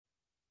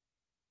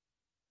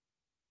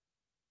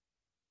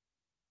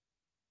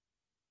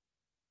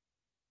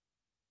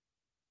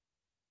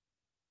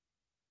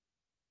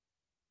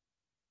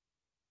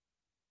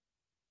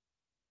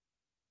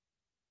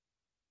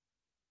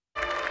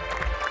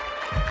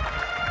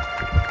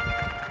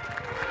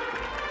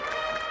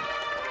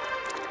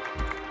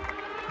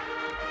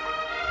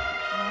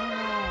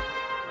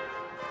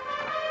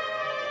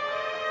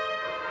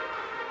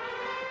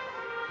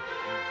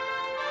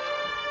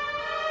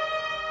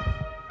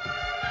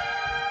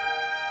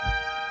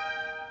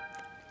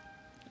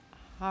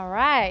All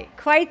right,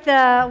 quite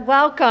the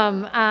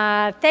welcome.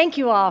 Thank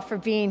you all for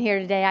being here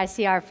today. I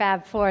see our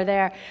Fab Four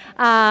there.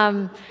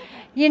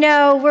 You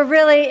know, we're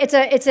really,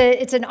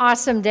 it's an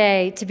awesome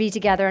day to be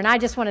together, and I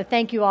just want to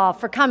thank you all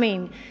for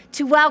coming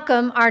to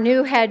welcome our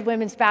new head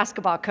women's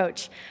basketball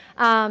coach.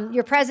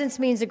 Your presence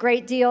means a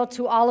great deal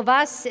to all of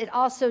us. It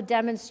also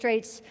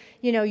demonstrates,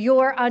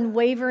 your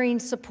unwavering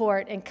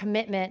support and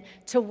commitment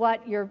to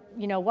what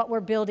we're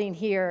building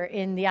here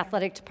in the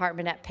athletic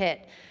department at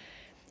Pitt.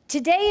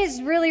 Today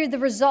is really the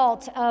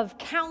result of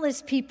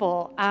countless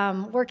people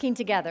working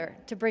together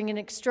to bring an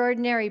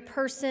extraordinary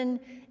person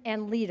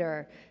and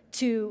leader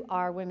to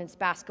our women's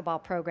basketball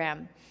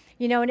program.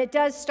 And it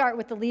does start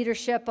with the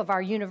leadership of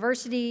our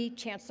university,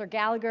 Chancellor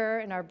Gallagher,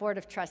 and our board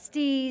of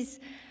trustees.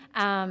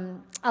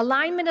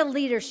 Alignment of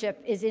leadership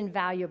is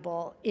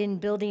invaluable in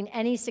building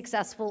any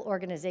successful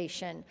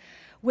organization.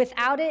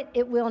 Without it,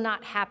 it will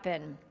not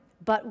happen.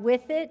 But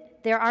with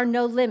it, there are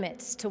no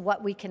limits to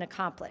what we can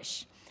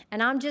accomplish.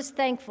 And I'm just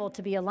thankful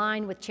to be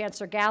aligned with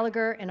Chancellor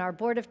Gallagher and our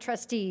board of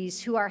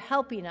trustees who are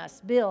helping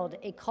us build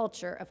a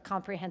culture of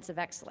comprehensive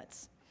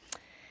excellence.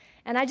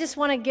 And I just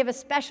want to give a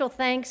special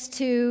thanks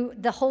to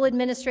the whole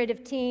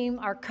administrative team,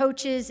 our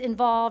coaches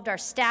involved, our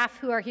staff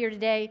who are here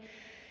today.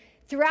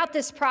 Throughout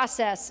this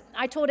process,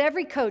 I told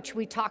every coach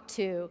we talked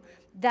to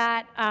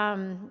that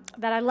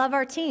I love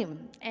our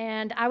team,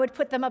 and I would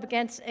put them up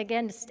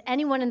against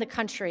anyone in the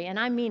country, and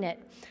I mean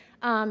it.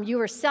 You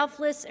were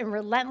selfless and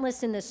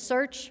relentless in this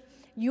search.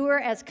 You were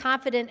as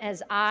confident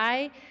as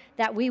I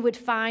that we would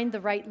find the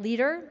right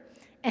leader.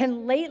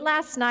 And late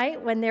last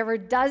night, when there were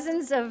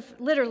dozens of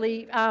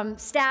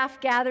staff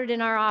gathered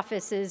in our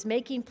offices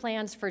making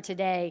plans for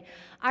today,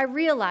 I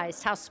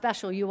realized how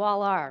special you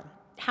all are,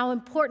 how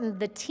important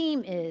the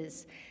team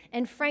is,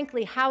 and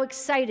frankly, how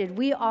excited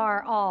we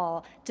are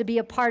all to be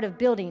a part of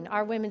building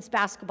our women's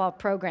basketball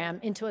program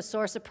into a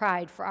source of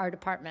pride for our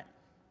department.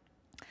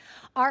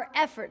 Our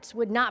efforts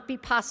would not be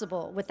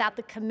possible without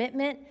the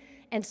commitment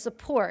and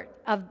support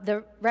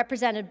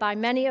represented by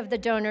many of the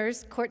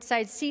donors,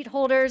 courtside seat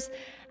holders,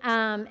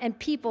 and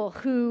people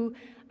who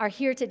are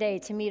here today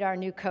to meet our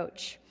new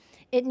coach.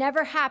 It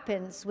never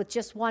happens with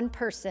just one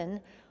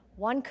person,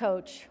 one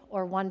coach,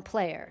 or one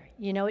player.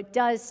 It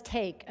does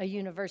take a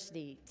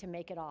university to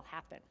make it all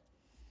happen.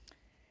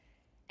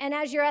 And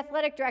as your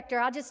athletic director,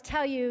 I'll just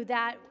tell you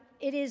that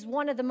it is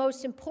one of the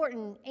most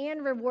important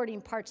and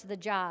rewarding parts of the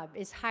job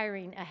is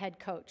hiring a head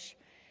coach.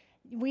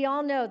 We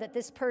all know that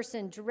this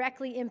person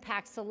directly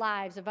impacts the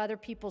lives of other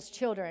people's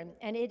children,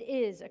 and it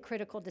is a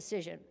critical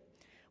decision.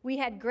 We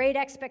had great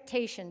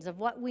expectations of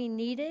what we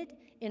needed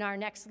in our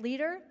next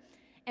leader,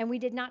 and we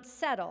did not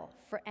settle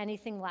for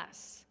anything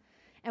less.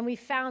 And we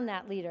found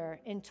that leader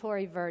in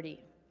Tory Verdi.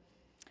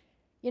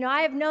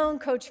 I have known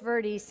Coach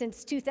Verdi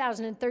since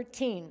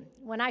 2013,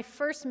 when I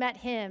first met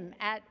him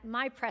at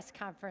my press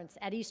conference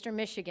at Eastern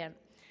Michigan.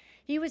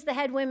 He was the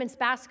head women's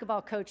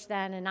basketball coach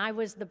then, and I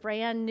was the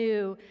brand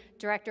new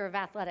director of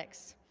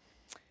athletics.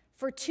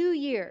 For 2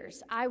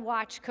 years, I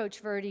watched Coach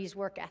Verdi's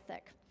work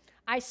ethic.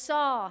 I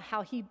saw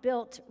how he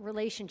built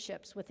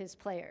relationships with his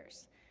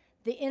players,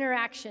 the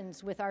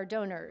interactions with our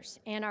donors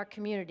and our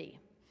community.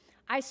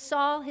 I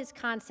saw his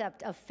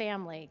concept of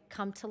family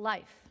come to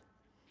life.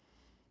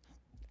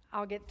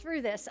 I'll get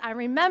through this. I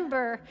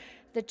remember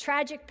the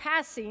tragic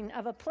passing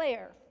of a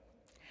player.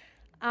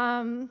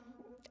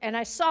 And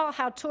I saw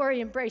how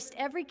Tory embraced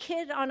every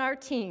kid on our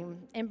team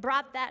and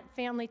brought that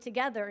family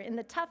together in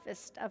the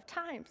toughest of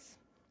times.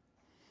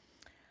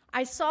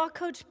 I saw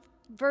Coach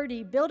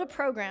Verdi build a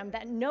program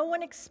that no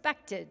one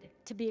expected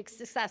to be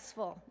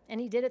successful, and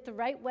he did it the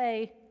right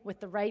way with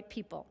the right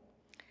people.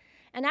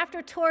 And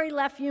after Tory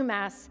left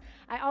UMass,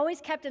 I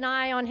always kept an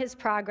eye on his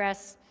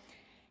progress,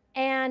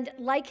 and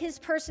like his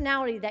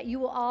personality that you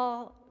will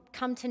all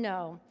come to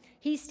know,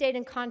 he stayed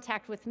in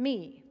contact with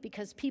me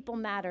because people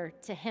matter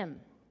to him.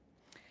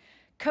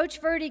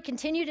 Coach Verdi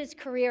continued his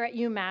career at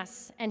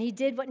UMass, and he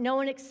did what no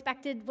one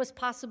expected was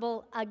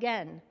possible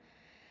again.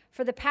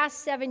 For the past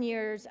 7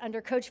 years,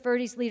 under Coach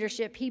Verdi's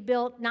leadership, he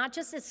built not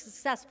just a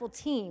successful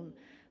team,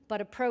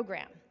 but a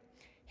program.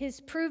 His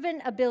proven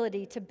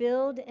ability to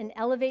build and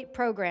elevate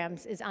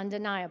programs is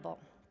undeniable.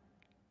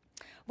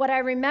 What I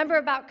remember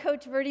about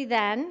Coach Verdi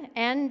then,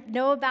 and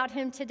know about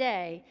him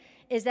today,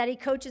 is that he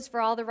coaches for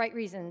all the right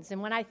reasons.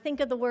 And when I think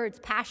of the words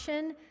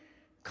passion,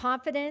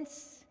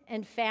 confidence,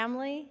 and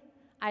family,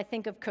 I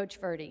think of Coach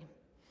Verdi.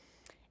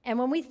 And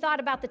when we thought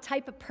about the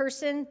type of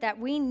person that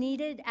we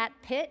needed at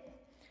Pitt,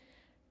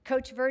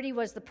 Coach Verdi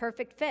was the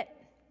perfect fit.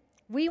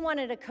 We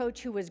wanted a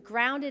coach who was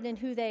grounded in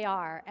who they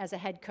are as a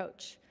head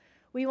coach.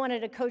 We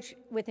wanted a coach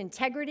with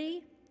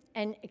integrity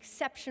and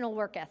exceptional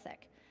work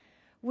ethic.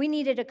 We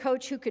needed a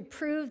coach who could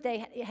prove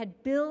they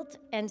had built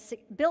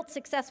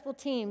successful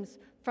teams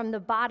from the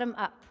bottom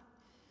up.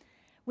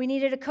 We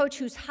needed a coach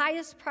whose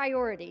highest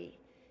priority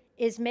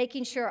is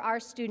making sure our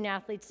student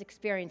athletes'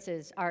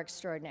 experiences are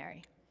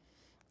extraordinary.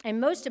 And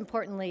most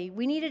importantly,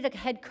 we needed a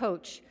head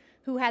coach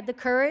who had the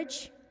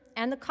courage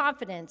and the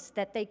confidence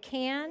that they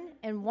can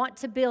and want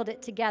to build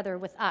it together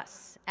with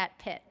us at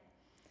Pitt.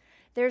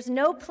 There's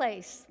no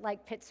place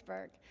like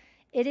Pittsburgh.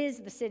 It is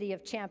the city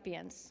of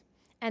champions.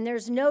 And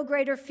there's no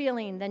greater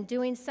feeling than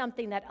doing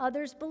something that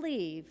others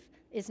believe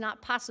is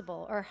not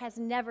possible or has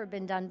never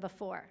been done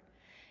before.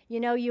 You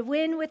know, you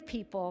win with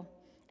people,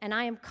 and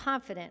I am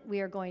confident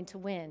we are going to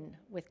win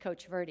with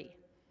Coach Verdi.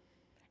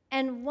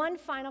 And one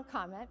final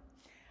comment.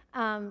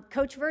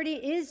 Coach Verdi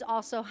is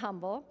also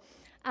humble.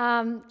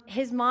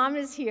 His mom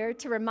is here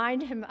to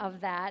remind him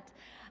of that.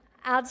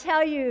 I'll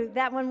tell you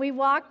that when we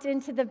walked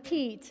into the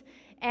Pitt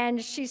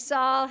and she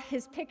saw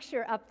his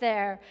picture up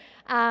there,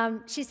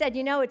 she said,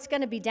 you know, it's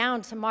going to be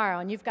down tomorrow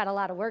and you've got a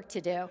lot of work to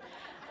do.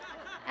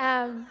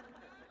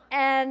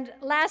 And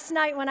last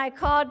night when I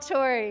called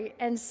Tory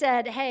and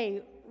said,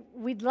 hey,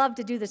 we'd love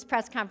to do this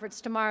press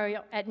conference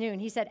tomorrow at noon,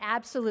 he said,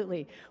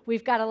 absolutely,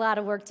 we've got a lot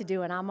of work to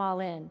do and I'm all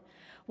in.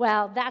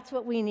 Well, that's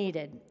what we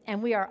needed,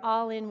 and we are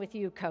all in with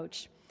you,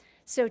 Coach.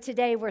 So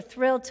today we're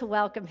thrilled to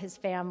welcome his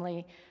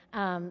family,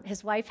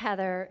 his wife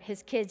Heather,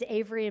 his kids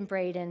Avery and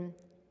Braden,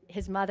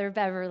 his mother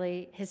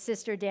Beverly, his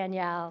sister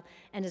Danielle,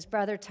 and his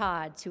brother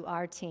Todd to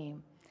our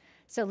team.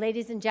 So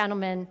ladies and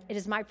gentlemen, it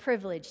is my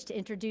privilege to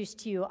introduce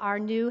to you our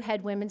new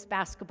head women's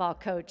basketball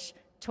coach,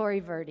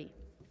 Tory Verdi.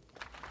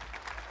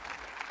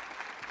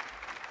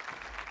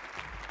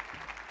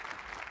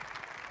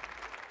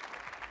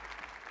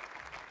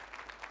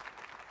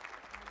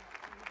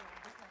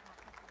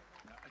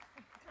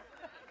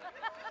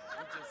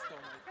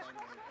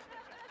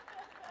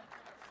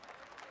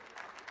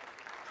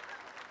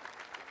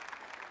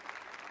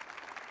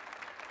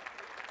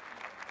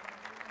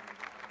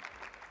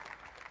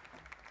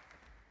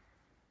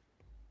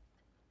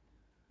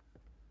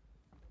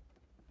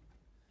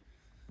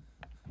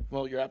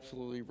 Well, you're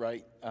absolutely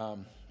right.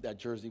 That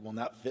jersey will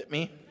not fit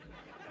me.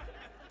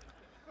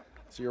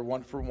 So you're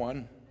 1 for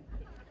 1.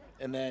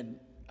 And then,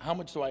 how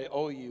much do I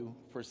owe you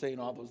for saying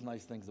all those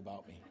nice things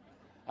about me?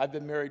 I've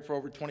been married for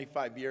over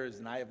 25 years,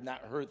 and I have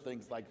not heard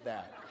things like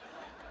that.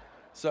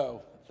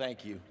 So,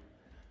 thank you.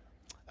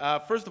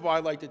 First of all,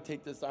 I'd like to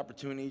take this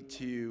opportunity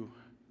to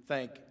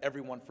thank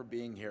everyone for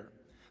being here.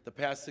 The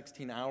past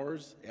 16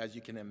 hours, as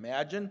you can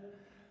imagine,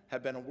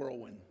 have been a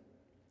whirlwind.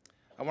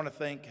 I want to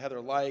thank Heather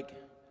Like,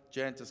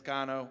 Jan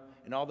Toscano,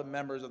 and all the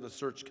members of the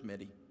search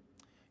committee.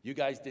 You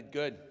guys did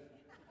good.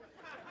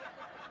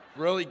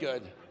 Really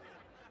good.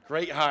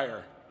 Great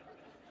hire.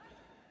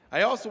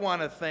 I also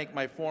want to thank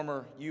my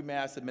former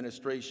UMass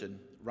administration,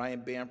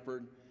 Ryan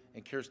Bamford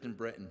and Kirsten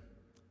Britton.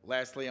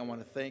 Lastly, I want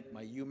to thank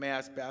my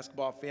UMass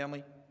basketball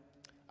family.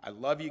 I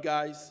love you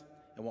guys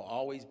and will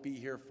always be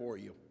here for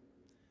you.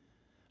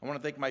 I want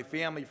to thank my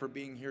family for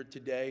being here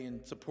today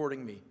and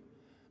supporting me.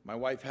 My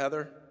wife,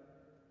 Heather,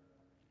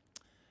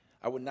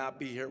 I would not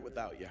be here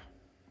without you.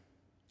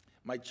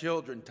 My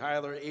children,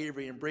 Tyler,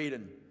 Avery, and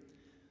Braden.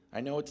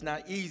 I know it's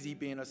not easy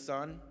being a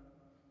son,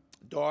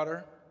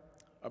 daughter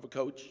of a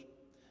coach.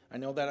 I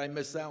know that I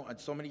miss out on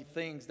so many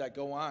things that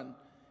go on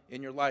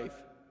in your life.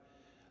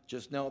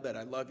 Just know that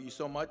I love you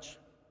so much,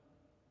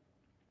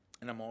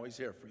 and I'm always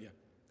here for you.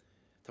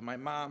 To my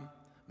mom,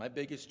 my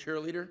biggest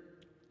cheerleader,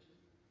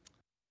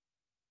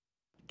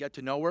 get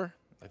to know her.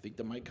 I think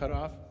the mic cut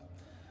off.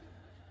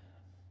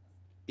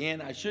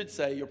 And I should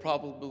say, you'll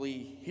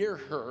probably hear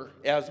her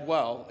as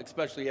well,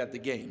 especially at the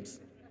games.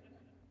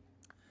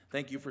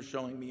 Thank you for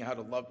showing me how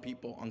to love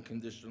people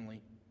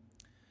unconditionally.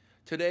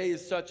 Today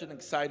is such an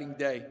exciting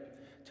day.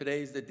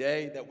 Today is the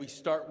day that we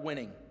start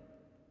winning.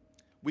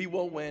 We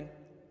will win,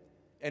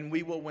 and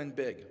we will win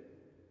big.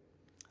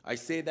 I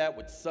say that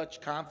with such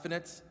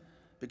confidence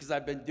because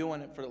I've been doing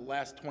it for the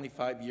last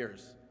 25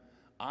 years.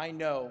 I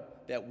know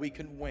that we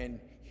can win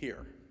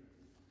here.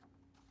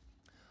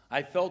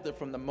 I felt it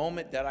from the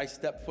moment that I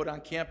stepped foot on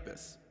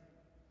campus.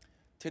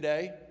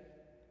 Today,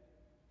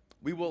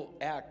 we will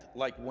act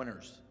like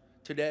winners.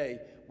 Today,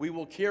 we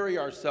will carry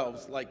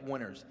ourselves like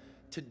winners.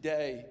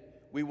 Today,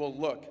 we will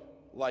look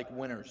like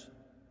winners.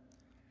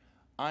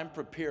 I'm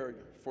prepared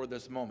for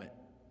this moment.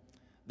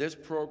 This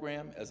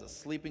program is a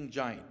sleeping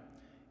giant,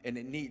 and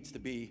it needs to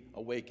be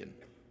awakened.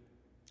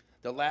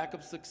 The lack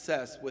of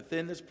success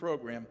within this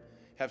program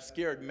have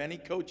scared many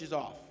coaches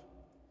off,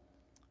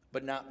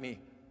 but not me.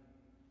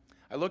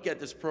 I look at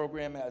this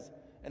program as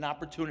an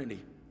opportunity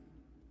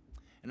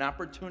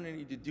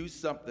to do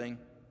something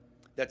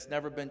that's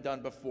never been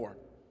done before.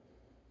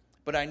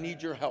 But I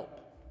need your help.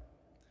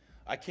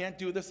 I can't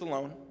do this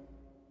alone.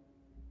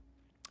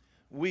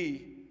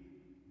 We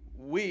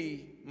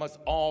must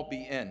all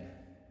be in.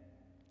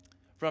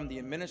 From the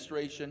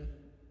administration,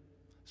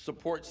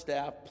 support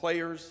staff,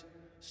 players,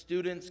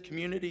 students,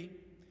 community,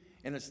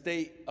 and the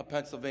state of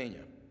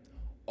Pennsylvania.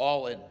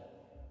 All in.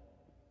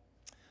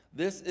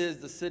 This is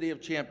the city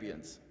of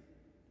champions.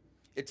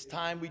 It's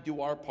time we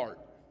do our part.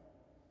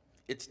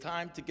 It's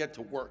time to get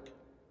to work.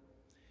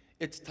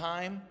 It's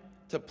time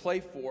to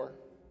play for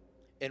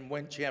and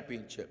win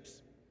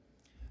championships.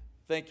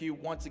 Thank you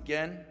once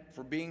again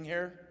for being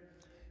here.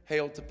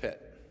 Hail to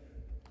Pitt.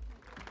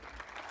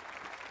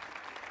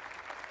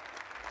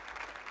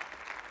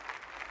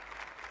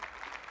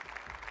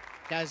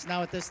 Guys,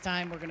 now at this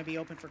time, we're going to be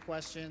open for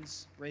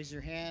questions. Raise your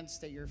hand,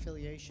 state your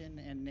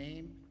affiliation and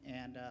name,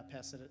 and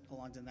pass it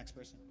along to the next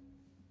person.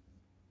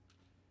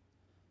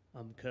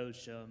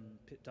 Coach,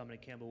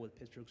 Dominic Campbell with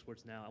Pittsburgh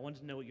Sports Now. I wanted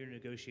to know what your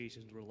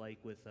negotiations were like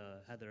with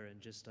Heather and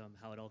just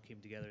how it all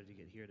came together to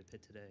get here to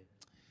Pitt today.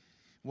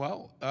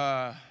 Well,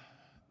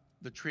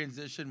 the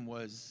transition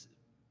was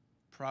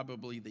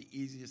probably the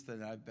easiest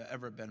that I've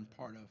ever been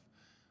part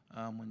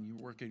of. When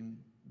you're working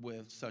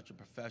with such a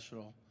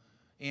professional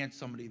and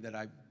somebody that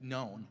I've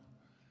known,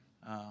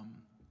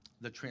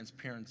 the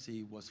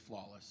transparency was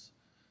flawless.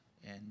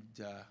 And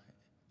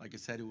like I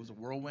said, it was a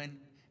whirlwind.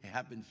 It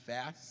happened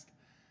fast.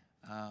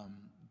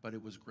 But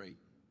it was great.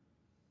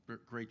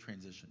 Great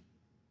transition.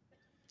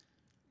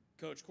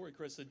 Coach, Corey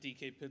Chris at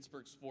DK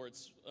Pittsburgh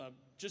Sports.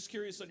 Just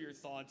curious on your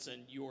thoughts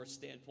and your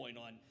standpoint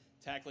on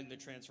tackling the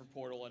transfer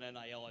portal and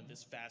NIL in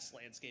this fast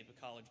landscape of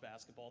college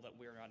basketball that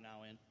we're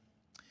now in.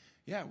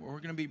 Yeah, we're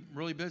going to be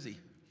really busy,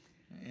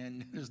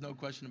 and there's no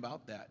question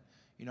about that.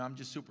 You know, I'm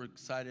just super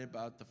excited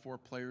about the 4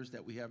 players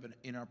that we have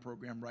in our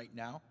program right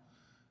now.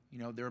 You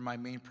know, they're my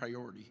main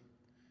priority,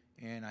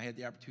 and I had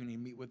the opportunity to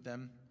meet with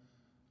them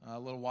a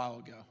little while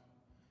ago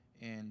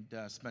and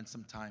spent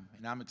some time,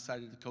 and I'm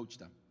excited to coach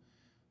them.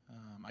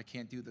 I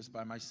can't do this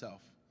by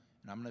myself,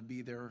 and I'm going to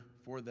be there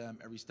for them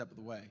every step of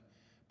the way.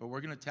 But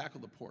we're going to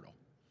tackle the portal,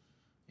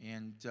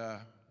 and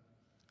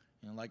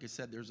you know, like I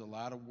said, there's a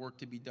lot of work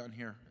to be done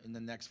here in the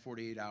next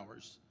 48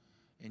 hours,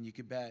 and you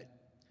could bet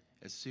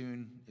as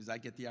soon as I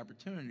get the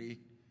opportunity,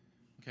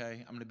 okay,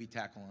 I'm going to be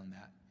tackling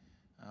that.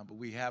 But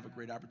we have a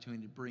great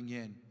opportunity to bring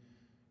in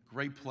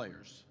great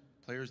players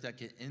that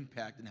can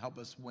impact and help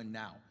us win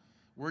now.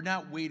 We're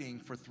not waiting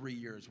for 3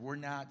 years. We're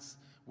not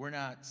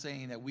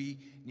saying that we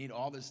need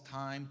all this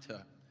time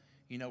to,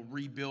 you know,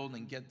 rebuild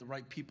and get the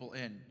right people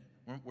in.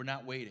 We're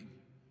not waiting.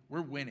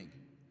 We're winning.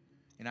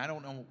 And I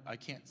don't know, I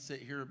can't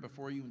sit here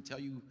before you and tell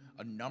you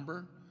a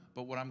number,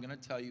 but what I'm going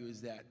to tell you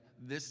is that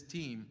this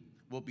team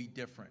will be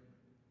different.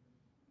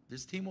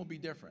 This team will be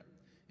different,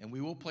 and we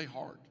will play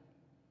hard,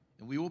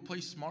 and we will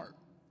play smart,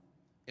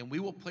 and we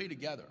will play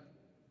together.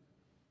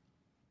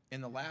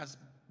 And the last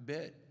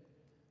bit,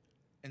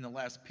 and the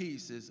last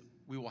piece is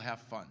we will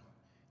have fun.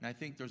 And I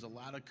think there's a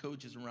lot of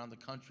coaches around the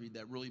country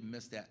that really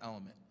miss that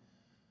element.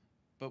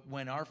 But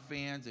when our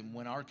fans and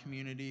when our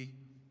community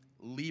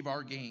leave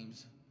our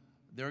games,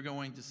 they're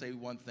going to say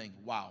one thing: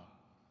 wow,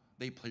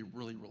 they play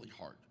really, really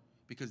hard.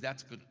 Because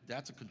that's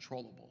a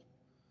controllable.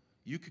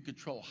 You can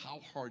control how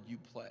hard you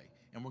play,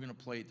 and we're going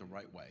to play it the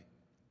right way.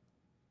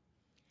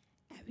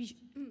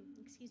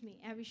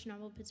 Abby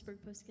Schnabel, Pittsburgh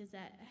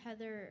Post-Gazette.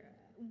 Heather,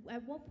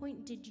 at what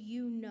point did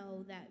you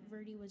know that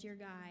Verdi was your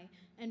guy?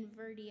 And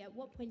Verdi, at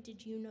what point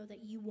did you know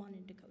that you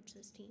wanted to coach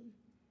this team?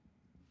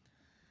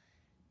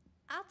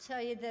 I'll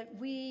tell you that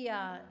we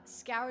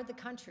scoured the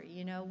country.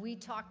 You know, we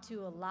talked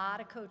to a lot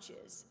of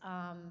coaches,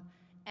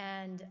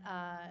 and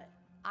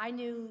I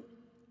knew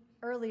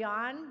early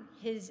on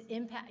his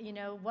impact. You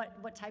know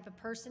what type of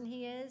person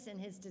he is and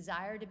his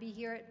desire to be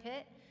here at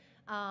Pitt.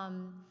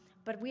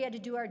 But we had to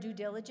do our due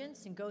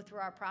diligence and go through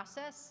our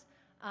process.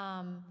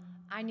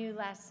 I knew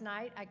last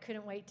night I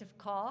couldn't wait to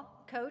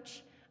call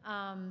Coach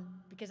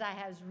because I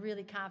was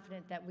really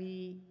confident that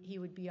he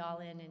would be all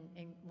in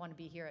and want to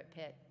be here at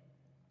Pitt.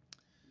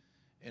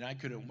 And I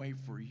couldn't wait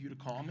for you to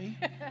call me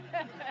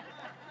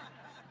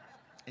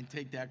and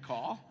take that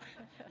call.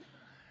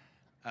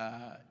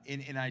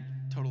 And I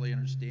totally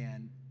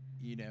understand,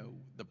 you know,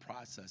 the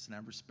process, and I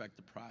respect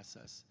the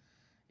process.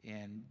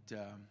 And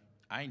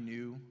I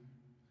knew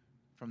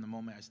from the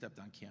moment I stepped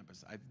on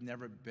campus, I've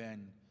never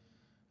been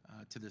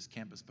to this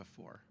campus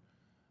before,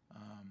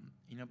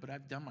 you know, but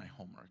I've done my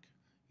homework.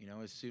 You know,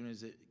 as soon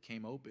as it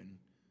came open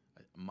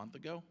a month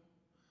ago,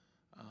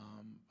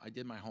 I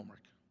did my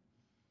homework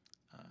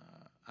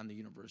on the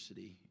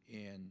university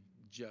and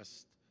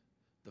just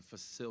the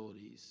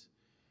facilities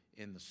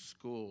and the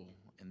school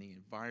and the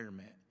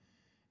environment.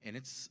 And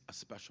it's a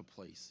special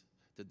place.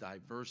 The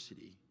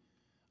diversity.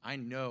 I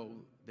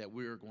know that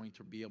we're going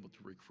to be able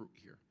to recruit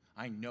here.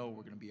 I know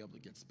we're going to be able to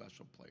get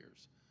special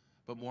players.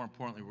 But more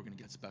importantly, we're going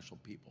to get special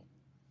people.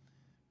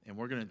 And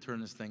we're going to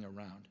turn this thing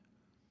around,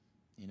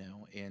 you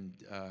know, and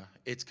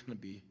it's going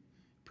to be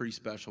pretty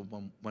special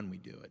when we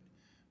do it.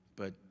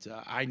 But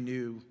I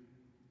knew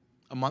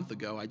a month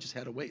ago, I just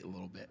had to wait a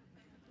little bit.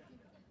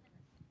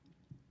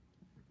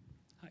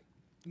 Hi.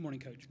 Good morning,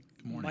 Coach.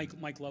 Good morning.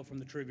 Mike Love from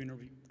the Tribune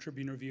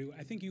Review.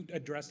 I think you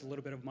addressed a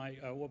little bit of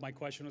what my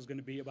question was going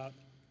to be about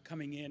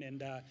coming in,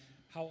 and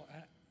how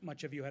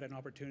much have you had an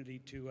opportunity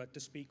to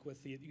speak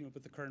with the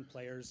with the current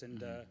players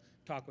and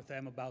talk with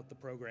them about the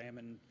program,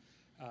 and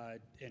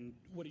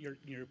what are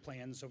your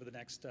plans over the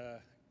next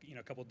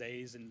couple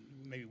days and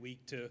maybe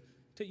week to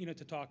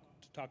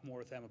talk more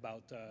with them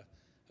about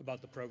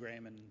the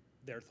program and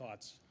their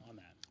thoughts on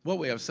that? Well,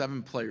 we have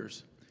 7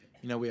 players.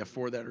 You know, we have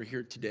 4 that are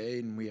here today,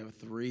 and we have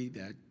 3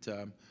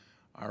 that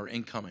are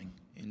incoming.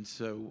 And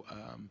so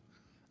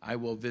I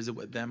will visit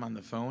with them on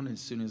the phone as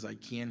soon as I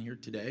can here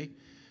today,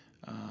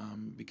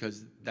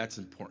 because that's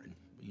important.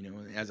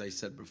 as I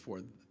said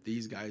before,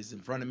 these guys in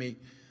front of me,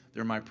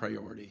 they're my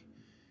priority.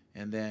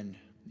 And then,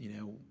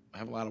 I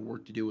have a lot of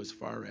work to do as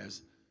far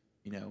as,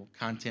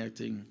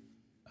 contacting,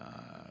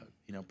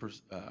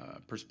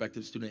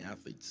 prospective student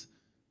athletes.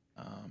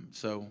 I'm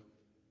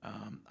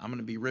going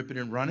to be ripping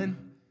and running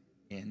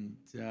and,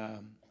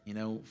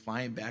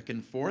 flying back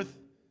and forth.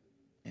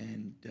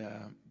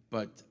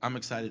 But I'm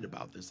excited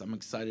about this. I'm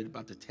excited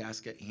about the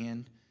task at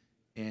hand.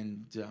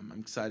 And I'm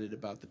excited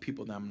about the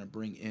people that I'm going to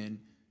bring in.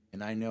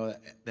 And I know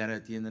that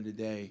at the end of the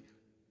day,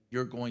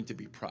 you're going to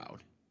be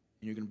proud.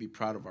 And you're going to be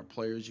proud of our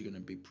players. You're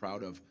going to be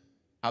proud of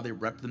how they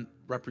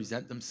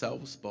represent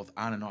themselves, both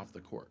on and off the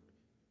court.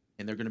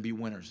 And they're going to be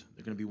winners.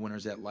 They're going to be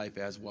winners at life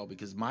as well,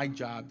 because my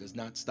job does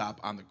not stop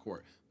on the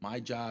court. My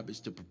job is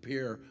to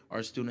prepare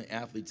our student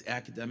athletes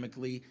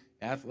academically,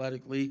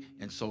 athletically,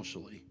 and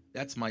socially.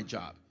 That's my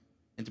job.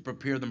 And to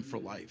prepare them for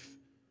life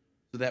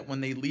so that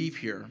when they leave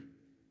here,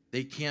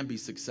 they can be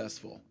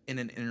successful in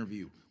an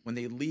interview. When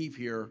they leave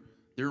here,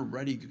 they're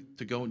ready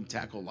to go and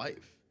tackle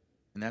life.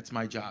 And that's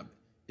my job.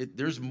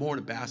 There's more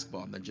to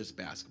basketball than just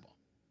basketball.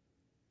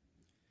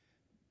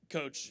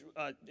 Coach,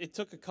 it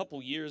took a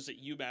couple years at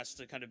UMass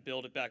to kind of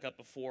build it back up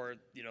before,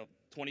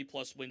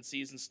 20-plus win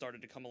seasons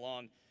started to come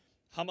along.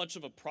 How much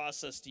of a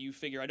process do you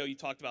figure? I know you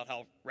talked about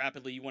how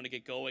rapidly you want to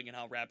get going and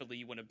how rapidly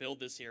you want to build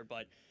this here,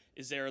 but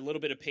is there a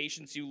little bit of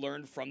patience you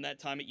learned from that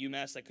time at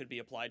UMass that could be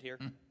applied here?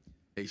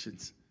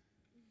 Patience.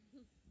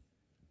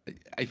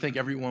 I think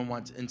everyone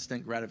wants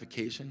instant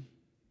gratification,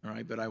 all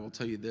right? But I will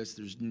tell you this,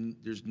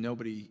 there's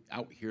nobody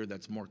out here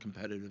that's more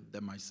competitive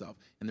than myself,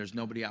 and there's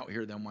nobody out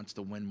here that wants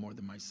to win more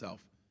than myself.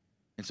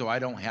 And so I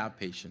don't have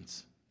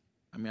patience.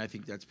 I mean, I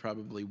think that's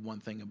probably one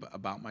thing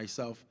about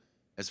myself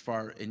as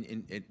far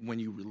when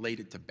you relate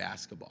it to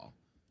basketball,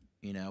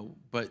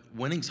 But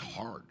winning's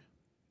hard.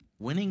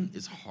 Winning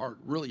is hard,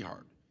 really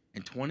hard.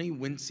 And 20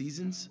 win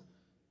seasons,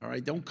 all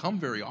right, don't come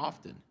very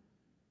often.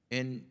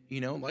 And,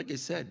 like I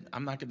said,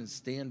 I'm not going to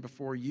stand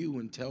before you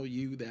and tell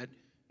you that,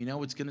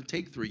 it's going to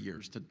take 3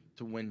 years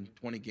to win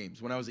 20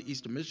 games. When I was at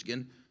Eastern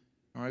Michigan,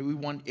 all right, we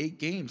won 8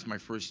 games my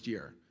first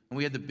year. And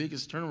we had the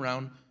biggest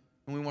turnaround,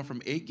 and we went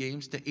from 8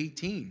 games to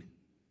 18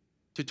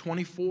 to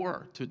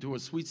 24 to a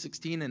Sweet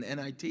 16 and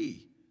NIT.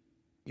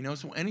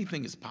 So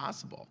anything is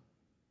possible,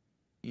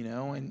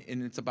 and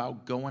it's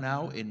about going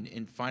out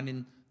and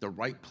finding the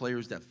right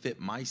players that fit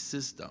my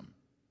system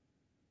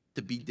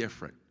to be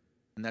different.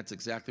 And that's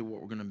exactly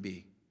what we're going to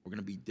be. We're going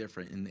to be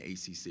different in the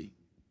ACC.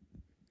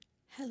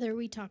 Heather,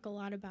 we talk a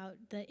lot about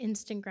the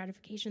instant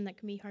gratification that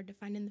can be hard to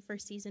find in the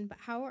first season, but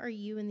how are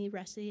you and the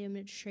rest of the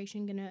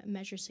administration going to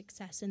measure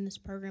success in this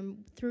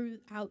program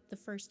throughout the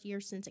first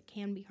year, since it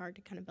can be hard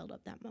to kind of build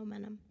up that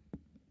momentum?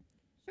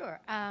 Sure.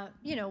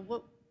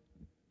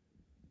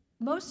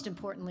 Most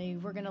importantly,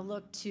 we're going to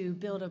look to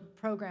build a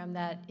program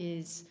that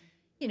is,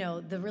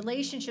 the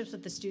relationships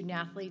with the student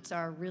athletes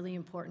are really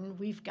important.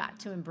 We've got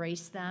to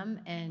embrace them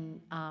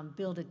and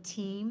build a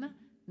team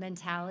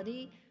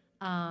mentality.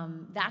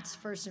 That's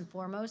first and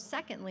foremost.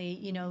 Secondly,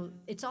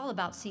 it's all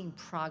about seeing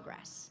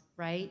progress,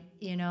 right?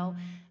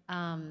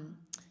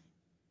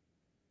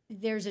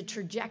 There's a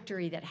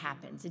trajectory that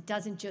happens. It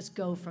doesn't just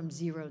go from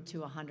 0 to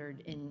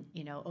 100 in,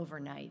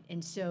 overnight.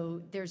 And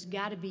so there's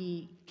got to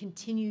be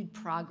continued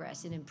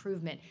progress and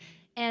improvement.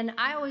 And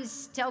I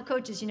always tell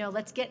coaches,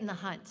 let's get in the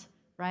hunt,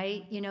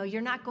 right?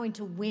 You're not going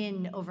to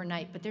win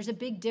overnight, but there's a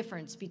big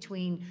difference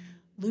between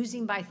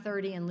losing by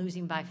 30 and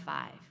losing by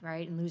 5,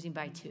 right? And losing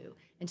by 2.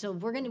 And so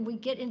we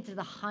get into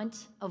the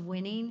hunt of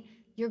winning,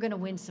 you're going to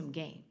win some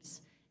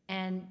games.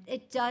 And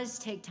it does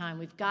take time.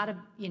 We've got to,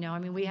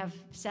 we have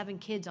 7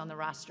 kids on the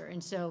roster.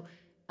 And so,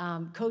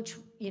 Coach,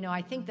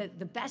 I think that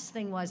the best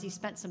thing was he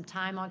spent some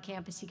time on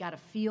campus. He got a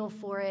feel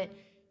for it.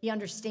 He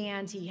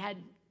understands. He had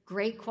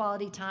great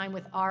quality time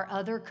with our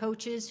other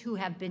coaches who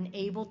have been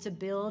able to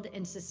build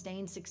and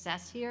sustain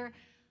success here.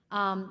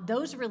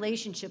 Those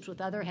relationships with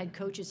other head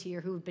coaches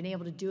here who have been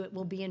able to do it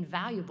will be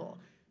invaluable,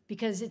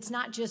 because it's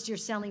not just you're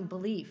selling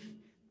belief.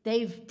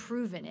 They've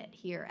proven it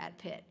here at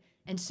Pitt.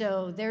 And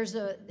so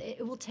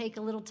it will take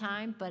a little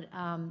time, but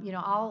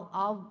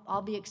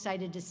I'll be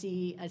excited to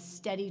see a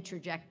steady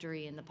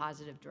trajectory in the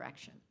positive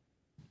direction.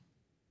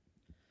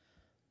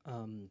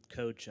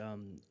 Coach,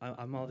 I'm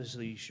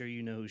obviously sure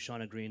you know who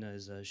Shauna Green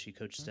is. She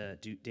coached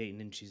at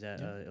Dayton, and she's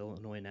at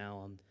Illinois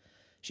now.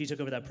 She took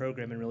over that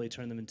program and really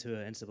turned them into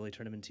an NCAA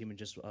tournament team in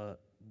just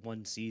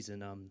one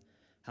season.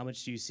 How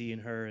much do you see in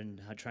her and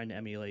how trying to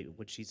emulate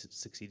what she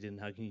succeeded in?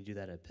 How can you do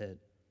that at Pitt?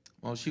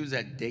 Well, she was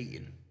at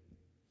Dayton,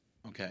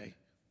 okay?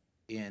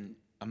 And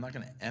I'm not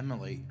going to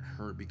emulate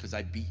her because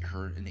I beat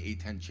her in the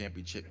A-10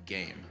 championship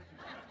game,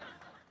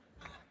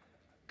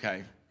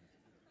 okay?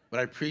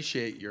 But I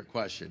appreciate your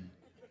question,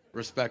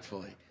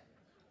 respectfully.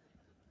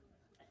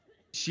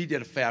 She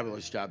did a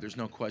fabulous job. There's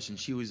no question.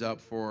 She was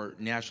up for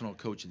National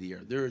Coach of the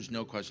Year. There is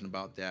no question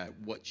about that,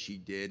 what she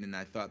did. And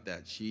I thought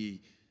that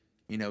she,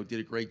 did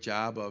a great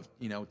job of,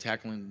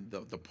 tackling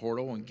the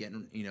portal and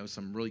getting,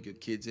 some really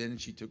good kids in. And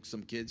she took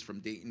some kids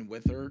from Dayton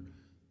with her.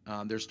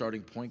 Their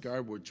starting point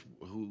guard,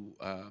 who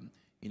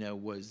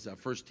was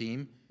first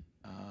team,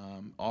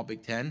 all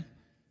Big Ten,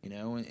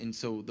 and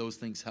so those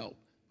things help.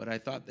 But I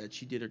thought that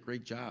she did a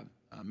great job,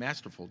 a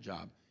masterful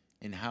job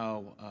in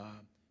how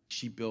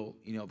she built,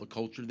 the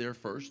culture there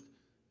first,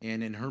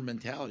 and in her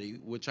mentality,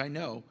 which I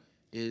know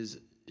is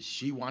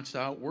she wants to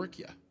outwork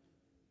you,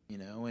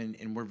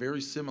 and we're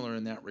very similar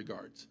in that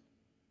regards,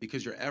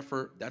 because your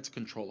effort, that's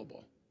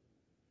controllable,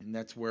 and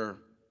that's where,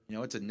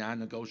 it's a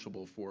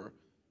non-negotiable for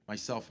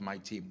myself and my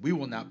team. We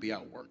will not be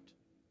outworked.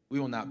 We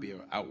will not be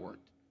outworked,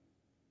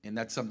 and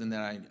that's something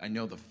that I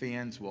know the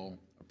fans will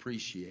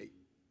appreciate.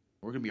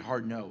 We're going to be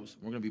hard-nosed.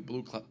 We're going to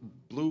be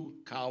blue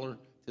collar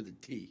to the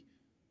T,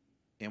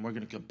 and we're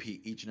going to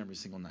compete each and every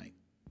single night.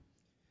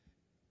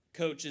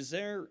 Coach, is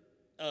there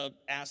an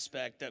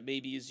aspect that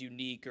maybe is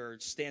unique or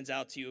stands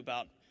out to you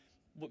about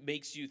what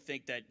makes you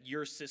think that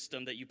your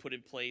system that you put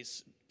in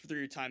place through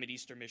your time at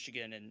Eastern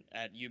Michigan and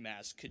at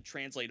UMass could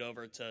translate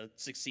over to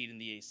succeed in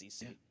the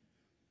ACC? Yeah.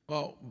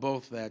 Well,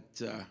 both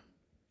at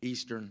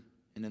Eastern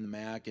and in the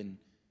MAC and,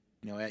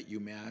 at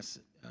UMass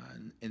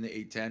in the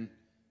A10,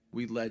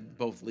 we led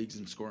both leagues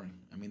in scoring.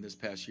 I mean, this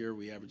past year,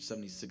 we averaged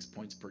 76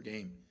 points per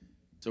game.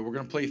 So we're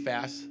going to play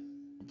fast,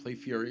 we'll play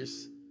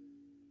furious,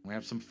 we'll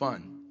have some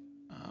fun,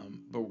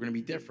 but we're going to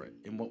be different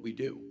in what we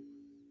do.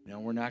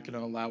 We're not going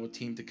to allow a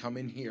team to come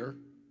in here,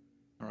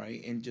 all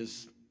right, and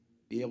just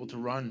be able to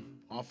run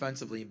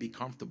offensively and be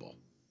comfortable.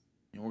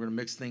 We're going to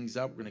mix things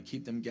up. We're going to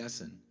keep them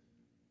guessing.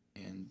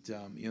 And,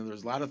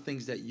 there's a lot of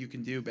things that you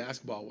can do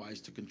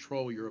basketball-wise to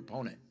control your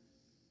opponent.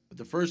 But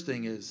the first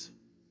thing is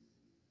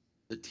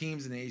the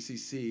teams in the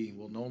ACC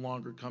will no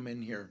longer come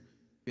in here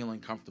feeling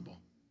comfortable.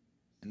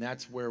 And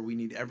that's where we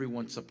need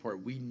everyone's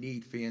support. We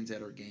need fans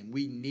at our game.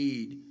 We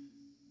need,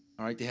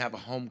 all right, to have a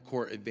home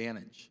court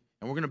advantage.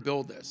 And we're going to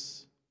build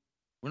this.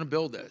 We're going to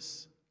build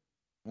this.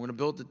 We're going to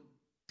build it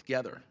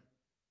together.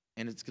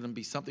 And it's going to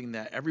be something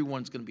that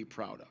everyone's going to be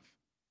proud of.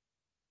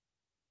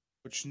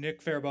 Coach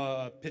Nick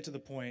Faribaugh, Pitt to the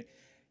Point.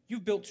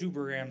 You've built two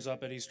programs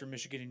up at Eastern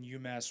Michigan and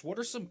UMass. What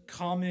are some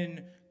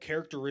common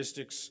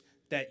characteristics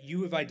that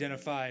you have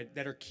identified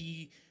that are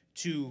key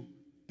to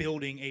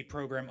building a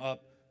program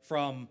up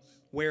from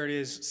where it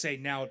is, say,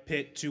 now at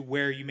Pitt to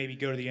where you maybe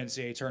go to the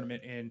NCAA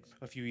tournament in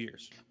a few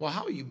years? Well,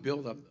 how you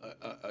build up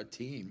a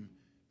team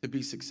to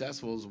be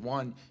successful is,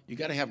 one, you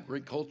got to have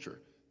great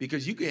culture,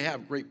 because you can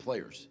have great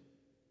players.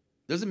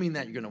 Doesn't mean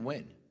that you're going to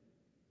win.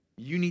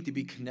 You need to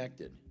be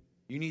connected.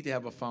 You need to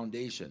have a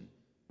foundation.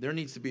 There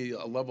needs to be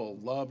a level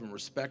of love and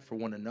respect for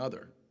one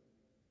another,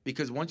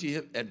 because once you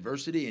hit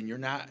adversity and you're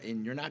not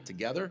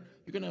together,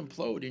 you're going to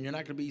implode and you're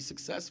not going to be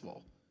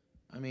successful.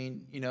 I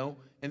mean,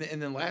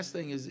 and the last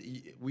thing is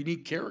we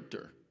need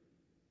character,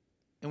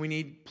 and we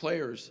need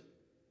players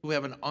who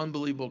have an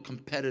unbelievable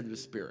competitive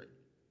spirit.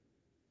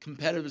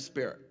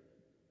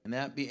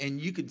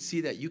 And you could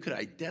see that, you could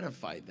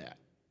identify that.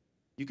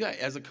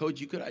 As a coach,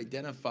 you could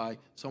identify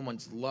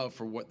someone's love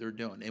for what they're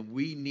doing. And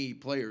we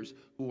need players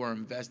who are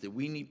invested.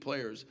 We need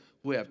players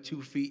who have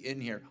 2 feet in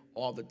here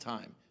all the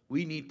time.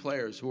 We need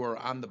players who are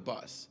on the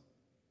bus.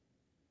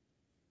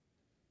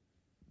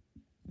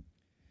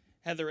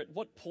 Heather, at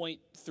what point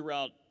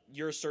throughout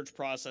your search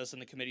process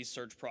and the committee's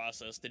search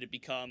process did it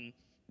become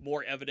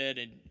more evident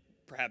and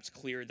perhaps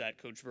clear that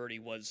Coach Verdi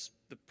was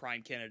the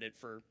prime candidate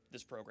for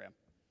this program?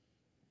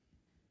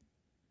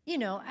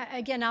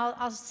 Again,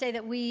 I'll say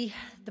that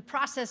the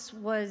process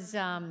was,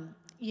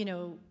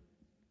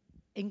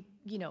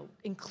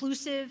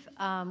 inclusive.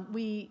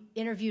 We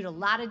interviewed a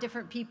lot of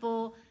different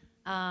people.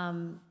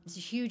 There's a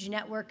huge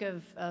network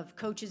of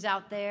coaches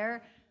out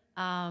there.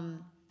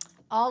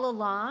 All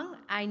along,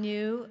 I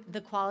knew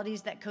the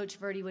qualities that Coach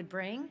Verdi would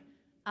bring.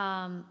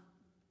 And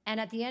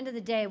at the end of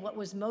the day, what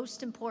was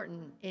most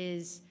important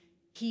is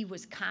he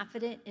was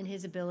confident in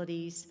his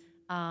abilities.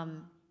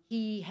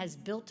 He has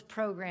built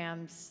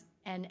programs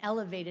and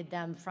elevated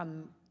them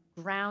from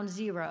ground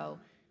zero.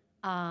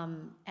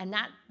 And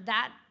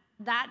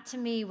that to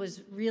me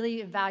was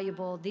really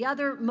valuable. The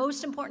other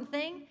most important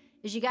thing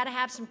is you got to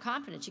have some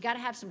confidence. You got to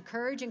have some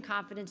courage and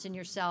confidence in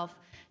yourself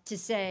to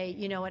say,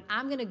 you know what,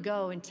 I'm going to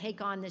go and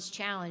take on this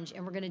challenge,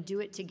 and we're going to do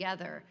it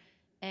together.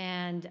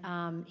 And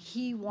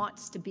he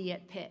wants to be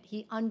at Pitt.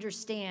 He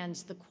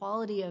understands the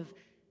quality of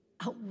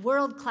a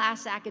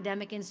world-class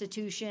academic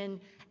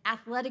institution,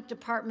 athletic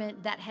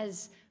department that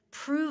has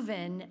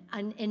proven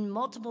in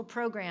multiple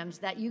programs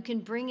that you can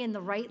bring in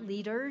the right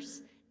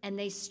leaders and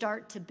they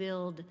start to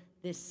build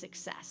this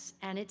success.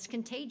 And it's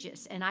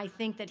contagious. And I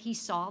think that he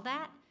saw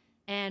that,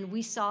 and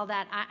we saw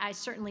that. I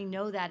certainly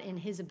know that in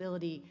his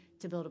ability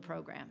to build a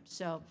program.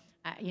 So,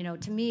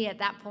 to me at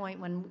that point,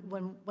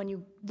 when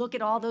you look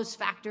at all those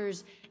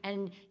factors,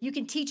 and you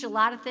can teach a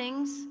lot of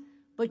things,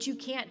 but you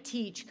can't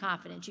teach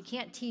confidence, you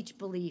can't teach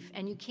belief,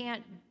 and you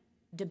can't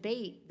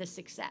debate the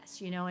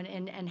success,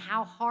 and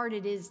how hard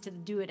it is to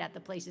do it at the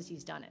places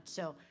he's done it.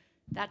 So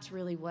that's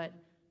really what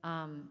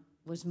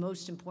was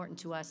most important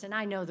to us. And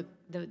I know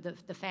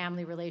the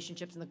family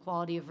relationships and the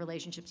quality of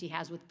relationships he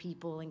has with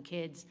people and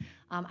kids.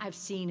 I've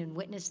seen and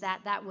witnessed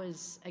that. That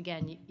was,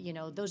 again,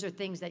 those are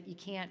things that you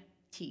can't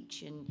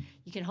teach and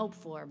you can hope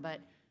for,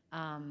 but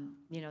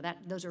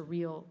those are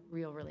real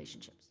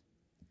relationships.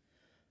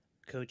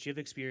 Coach, you have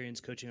experience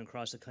coaching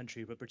across the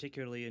country, but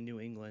particularly in New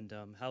England.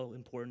 How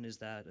important is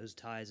that, those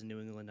ties in New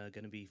England,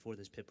 going to be for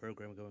this Pitt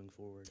program going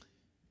forward?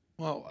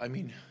 Well, I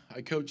mean,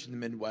 I coached in the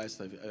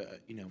Midwest,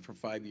 for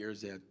 5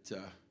 years at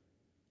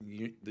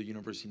the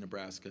University of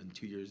Nebraska and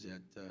 2 years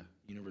at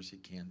University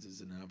of Kansas,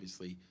 and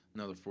obviously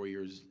another 4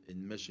 years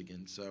in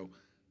Michigan. So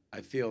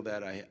I feel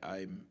that I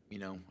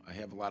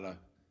have a lot of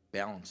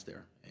balance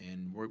there,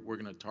 and we're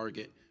going to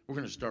target. We're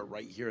going to start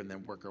right here and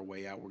then work our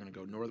way out. We're going to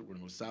go north, we're going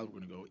to go south, we're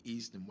going to go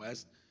east and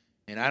west,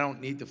 and I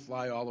don't need to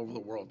fly all over the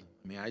world.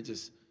 I mean,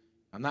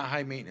 I'm not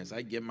high maintenance.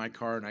 I get in my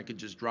car and I could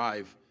just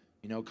drive,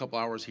 a couple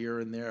hours here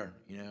and there,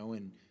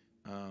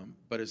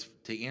 but as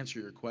to answer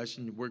your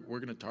question, we're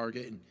going to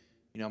target, and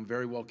I'm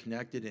very well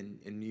connected in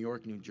New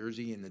York, New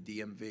Jersey, and the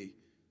DMV,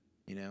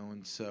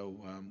 and so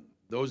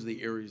those are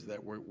the areas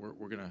that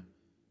we're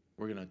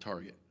gonna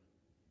target.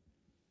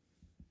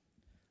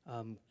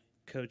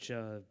 Coach,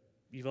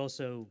 you've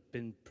also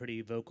been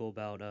pretty vocal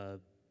about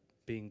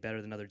being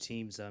better than other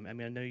teams. I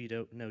know you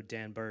don't know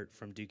Dan Burt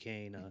from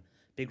Duquesne,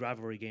 big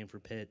rivalry game for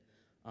Pitt.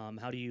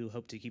 How do you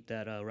hope to keep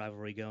that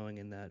rivalry going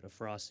and that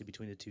ferocity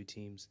between the two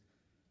teams?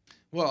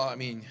 Well, I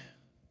mean,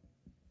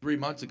 3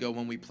 months ago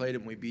when we played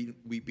them, we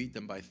beat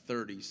them by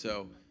 30.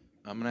 So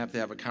I'm gonna have to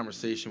have a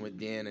conversation with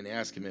Dan and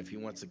ask him if he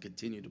wants to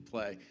continue to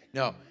play.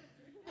 No,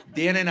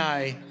 Dan and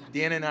I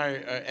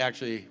are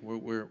actually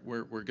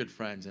we're good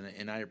friends,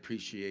 and I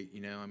appreciate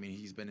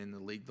he's been in the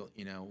league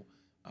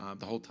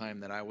the whole time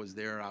that I was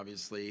there,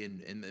 obviously,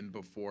 and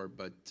before,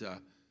 but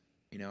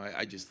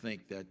I just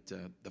think that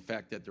the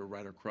fact that they're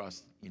right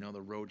across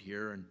the road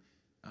here, and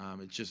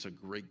it's just a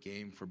great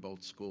game for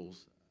both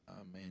schools,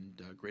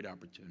 and a great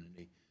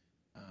opportunity.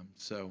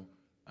 So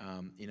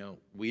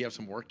we have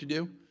some work to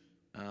do,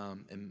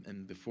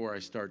 and before I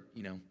start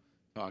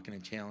talking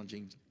and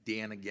challenging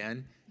Dan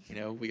again,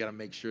 we got to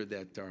make sure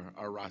that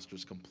our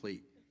roster's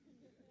complete.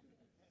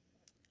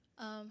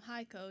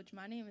 Hi, Coach.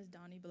 My name is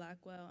Donnie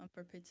Blackwell. I'm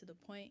for Pitt to the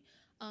Point.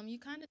 You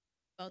kind of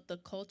about the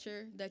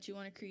culture that you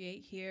want to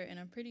create here, and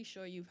I'm pretty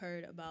sure you've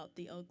heard about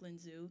the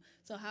Oakland Zoo.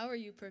 So how are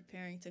you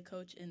preparing to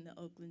coach in the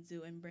Oakland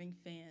Zoo and bring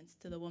fans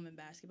to the women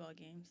basketball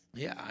games?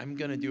 Yeah, I'm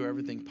going to do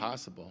everything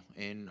possible,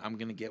 and I'm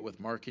going to get with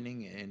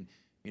marketing and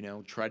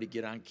try to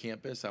get on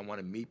campus. I want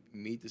to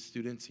meet the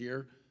students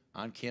here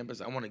on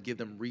campus. I want to give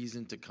them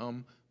reason to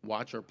come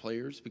watch our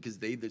players because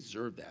they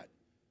deserve that.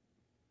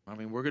 I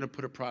mean, we're going to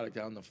put a product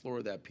out on the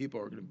floor that people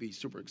are going to be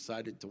super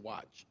excited to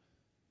watch.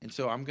 And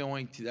so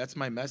that's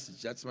my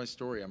message. That's my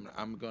story.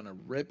 I'm going to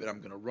rip it. I'm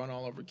going to run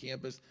all over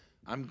campus.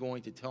 I'm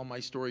going to tell my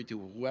story to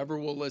whoever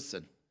will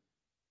listen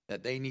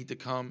that they need to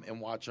come and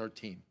watch our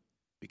team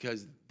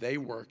because they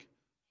work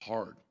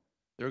hard.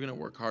 They're going to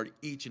work hard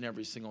each and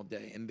every single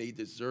day, and they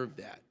deserve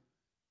that.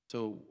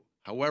 So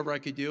however I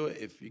could do it,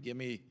 if you give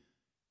me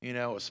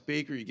a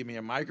speaker, you give me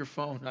a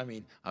microphone,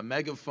 a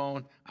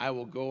megaphone, I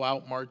will go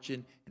out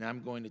marching, and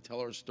I'm going to tell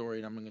our story,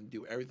 and I'm going to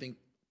do everything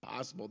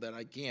possible that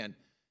I can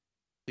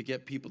to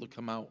get people to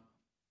come out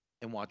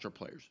and watch our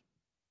players.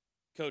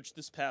 Coach,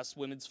 this past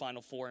women's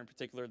Final Four, in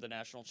particular the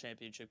national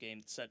championship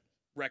game, set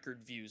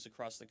record views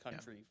across the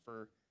country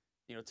for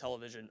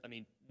television. I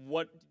mean,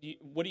 what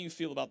do you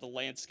feel about the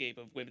landscape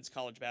of women's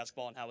college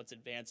basketball and how it's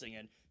advancing,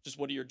 and just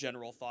what are your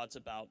general thoughts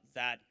about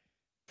that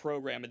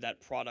program and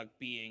that product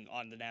being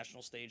on the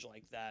national stage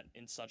like that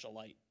in such a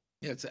light?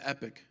 Yeah, it's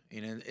epic,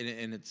 and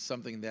it's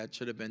something that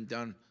should have been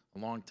done a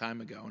long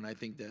time ago. And I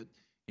think that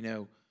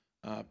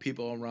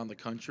people around the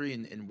country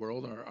and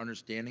world are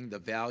understanding the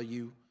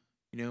value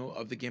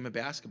of the game of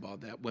basketball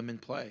that women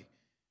play,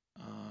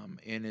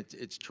 and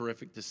it's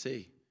terrific to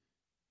see,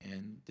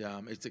 and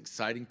it's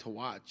exciting to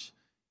watch.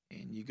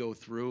 And you go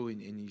through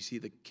and you see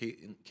the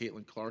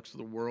Caitlin Clarks of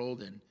the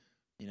world, and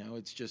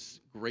it's just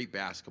great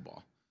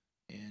basketball.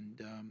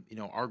 And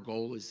our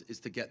goal is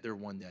to get there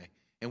one day,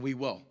 and we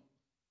will.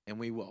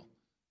 And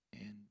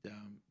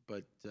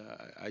but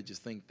I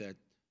just think that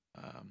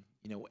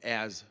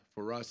as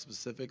for us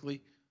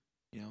specifically,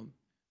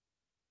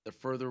 the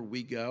further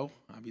we go,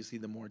 obviously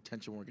the more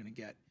attention we're going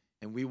to get,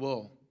 and we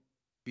will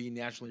be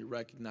nationally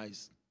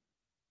recognized.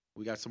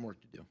 We got some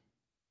work to do.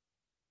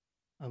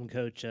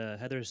 Coach,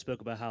 Heather spoke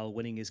about how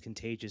winning is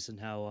contagious and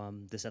how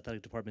this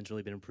athletic department's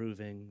really been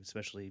improving,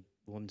 especially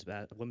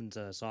women's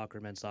soccer,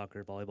 men's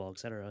soccer, volleyball,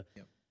 etc.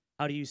 Yep.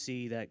 How do you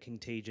see that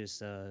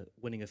contagious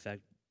winning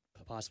effect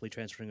possibly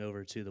transferring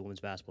over to the women's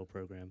basketball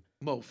program?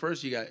 Well,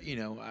 first you got,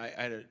 I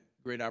had a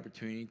great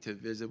opportunity to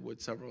visit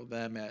with several of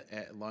them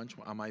at lunch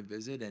on my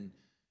visit, and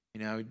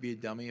I would be a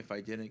dummy if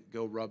I didn't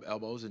go rub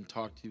elbows and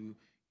talk to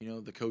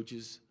the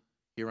coaches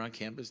here on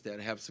campus that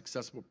have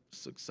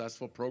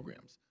successful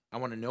programs. I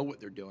want to know what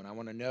they're doing. I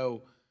want to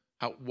know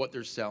what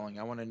they're selling.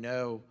 I want to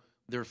know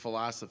their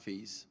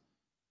philosophies,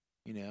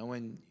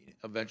 and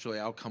eventually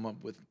I'll come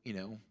up with,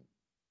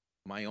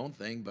 my own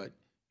thing, but,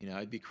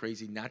 I'd be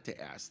crazy not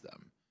to ask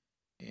them.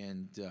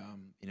 And,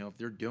 if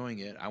they're doing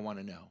it, I want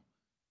to know.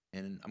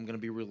 And I'm going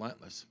to be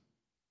relentless.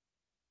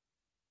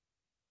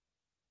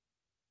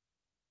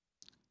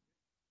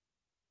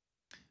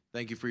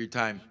 Thank you for your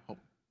time. Hope